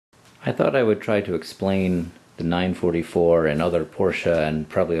I thought I would try to explain the 944 and other Porsche and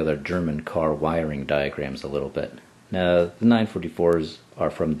probably other German car wiring diagrams a little bit. Now, the 944s are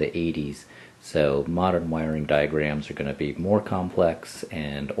from the 80s, so modern wiring diagrams are going to be more complex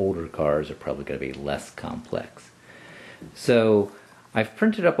and older cars are probably going to be less complex. So I've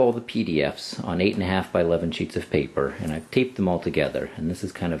printed up all the PDFs on 8.5 by 11 sheets of paper, and I've taped them all together, and this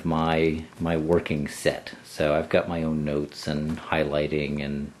is kind of my working set. So I've got my own notes and highlighting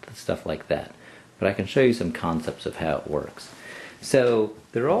and stuff like that. But I can show you some concepts of how it works. So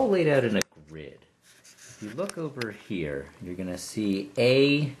they're all laid out in a grid. If you look over here, you're going to see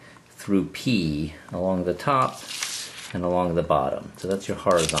A through P along the top and along the bottom. So that's your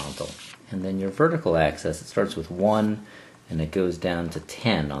horizontal. And then your vertical axis, it starts with 1 and it goes down to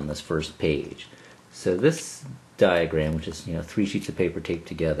 10 on this first page. So this diagram, which is 3 sheets of paper taped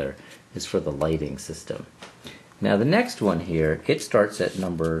together, is for the lighting system. Now the next one here, it starts at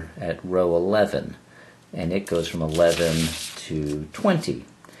row 11, and it goes from 11 to 20.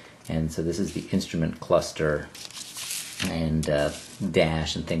 And so this is the instrument cluster and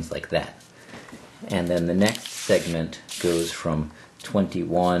dash and things like that. And then the next segment goes from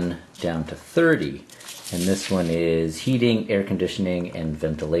 21 down to 30, and this one is heating, air conditioning, and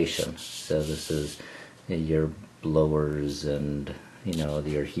ventilation. So this is your blowers and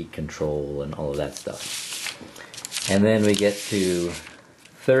your heat control and all of that stuff. And then we get to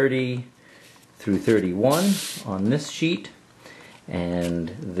 30 through 31 on this sheet, and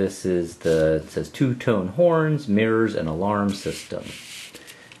this is it says two-tone horns, mirrors, and alarm system.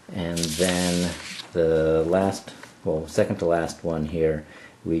 And then the second to last one here,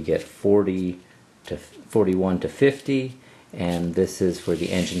 we get 41 to 50, and this is for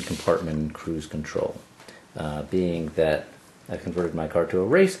the engine compartment and cruise control. Being that I converted my car to a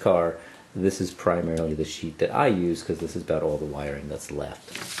race car, this is primarily the sheet that I use because this is about all the wiring that's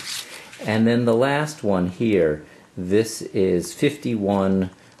left. And then the last one here, this is 51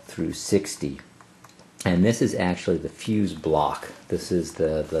 through 60. And this is actually the fuse block. This is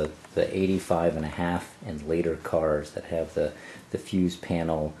the 85.5 and later cars that have the fuse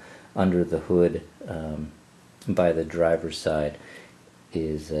panel under the hood by the driver's side.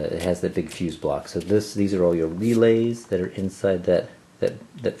 It has the big fuse block. So these are all your relays that are inside that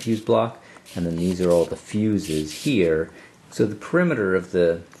fuse block, and then these are all the fuses here. So the perimeter of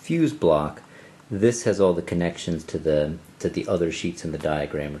the fuse block, this has all the connections to the other sheets in the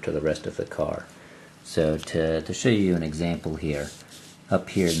diagram or to the rest of the car. So to show you an example here, up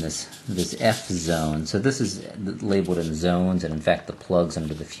here in this F zone, so this is labeled in zones, and in fact the plugs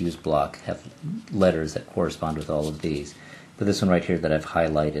under the fuse block have letters that correspond with all of these. But this one right here that I've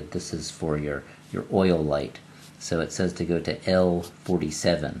highlighted, this is for your oil light. So it says to go to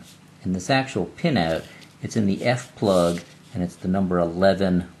L47. And this actual pinout, it's in the F plug, and it's the number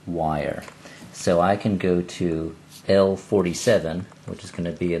 11 wire. So I can go to L47, which is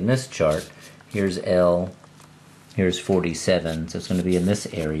going to be in this chart. Here's L, here's 47, so it's going to be in this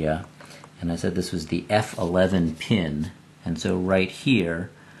area. And I said this was the F11 pin. And so right here,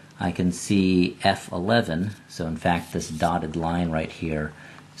 I can see F11. So in fact, this dotted line right here,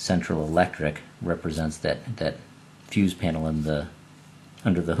 Central Electric, represents that fuse panel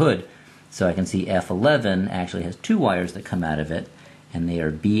under the hood. So I can see F11 actually has 2 wires that come out of it, and they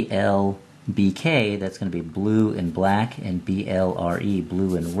are BL, BK, that's going to be blue and black, and BLRE,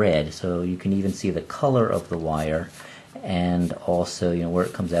 blue and red. So you can even see the color of the wire, and also where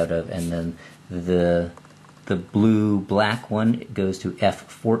it comes out of. And then the blue-black one goes to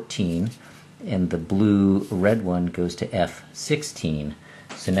F14, and the blue-red one goes to F16.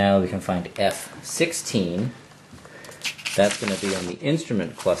 So now we can find F16. That's going to be on the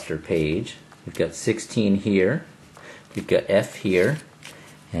instrument cluster page. We've got 16 here. We've got F here.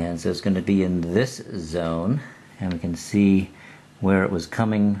 And so it's going to be in this zone. And we can see where it was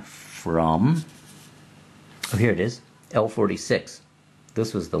coming from. Oh, here it is. L46.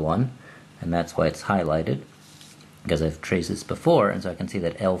 This was the one. And that's why it's highlighted, because I've traced this before. And so I can see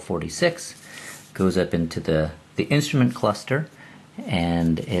that L46 goes up into the instrument cluster.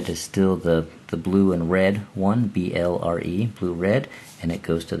 And it is still the blue and red one, BLRE, blue-red, and it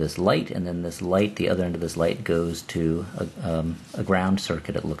goes to this light, and then this light, the other end of this light, goes to a ground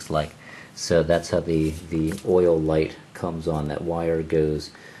circuit, it looks like. So that's how the oil light comes on. That wire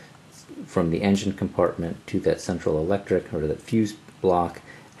goes from the engine compartment to that central electric, or to that fuse block,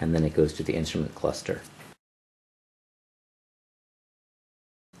 and then it goes to the instrument cluster.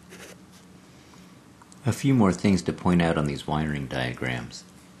 A few more things to point out on these wiring diagrams.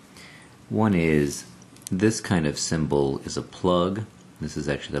 One is this kind of symbol is a plug. This is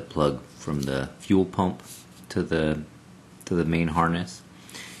actually the plug from the fuel pump to the main harness.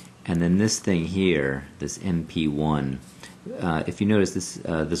 And then this thing here, this MP1, if you notice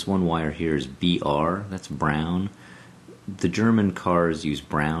this one wire here is BR, that's brown. The German cars use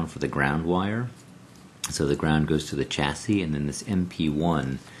brown for the ground wire. So the ground goes to the chassis, and then this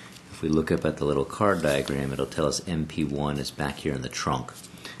MP1, if we look up at the little car diagram, it'll tell us MP1 is back here in the trunk.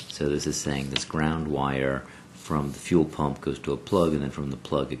 So this is saying this ground wire from the fuel pump goes to a plug, and then from the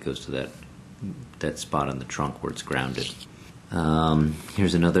plug it goes to that spot on the trunk where it's grounded.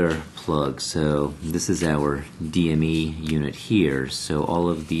 Here's another plug. So this is our DME unit here. So all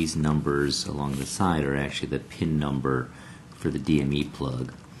of these numbers along the side are actually the pin number for the DME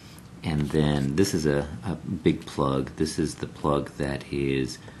plug. And then this is a big plug. This is the plug that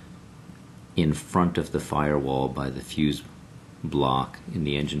is in front of the firewall by the fuse block in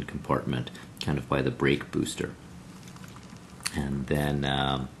the engine compartment, kind of by the brake booster. And then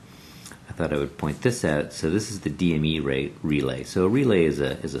I thought I would point this out. So this is the DME relay. So a relay is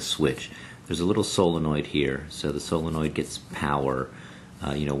a switch. There's a little solenoid here. So the solenoid gets power.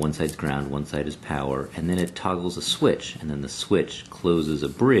 One side's ground, one side is power, and then it toggles a switch, and then the switch closes a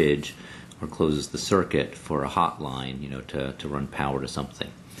bridge or closes the circuit for a hotline, to run power to something.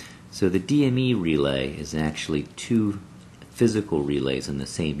 So the DME relay is actually two physical relays in the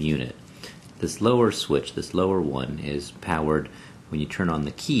same unit. This lower switch, this lower one, is powered when you turn on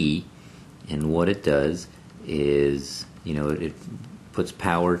the key, and what it does is, it puts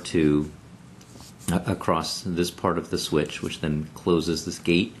power to across this part of the switch, which then closes this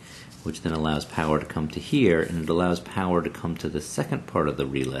gate, which then allows power to come to here, and it allows power to come to the second part of the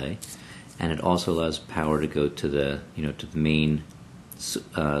relay, and it also allows power to go to the to the main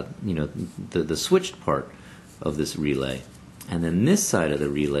the switched part of this relay. And then this side of the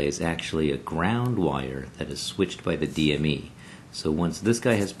relay is actually a ground wire that is switched by the DME. So once this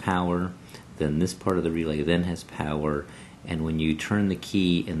guy has power, then this part of the relay then has power, and when you turn the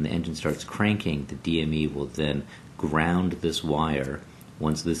key and the engine starts cranking, the DME will then ground this wire.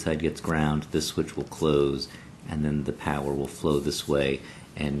 Once this side gets ground, this switch will close, and then the power will flow this way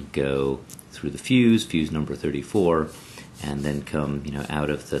and go through the fuse number 34, and then come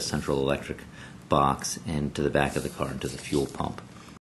out of the central electric box and to the back of the car into the fuel pump.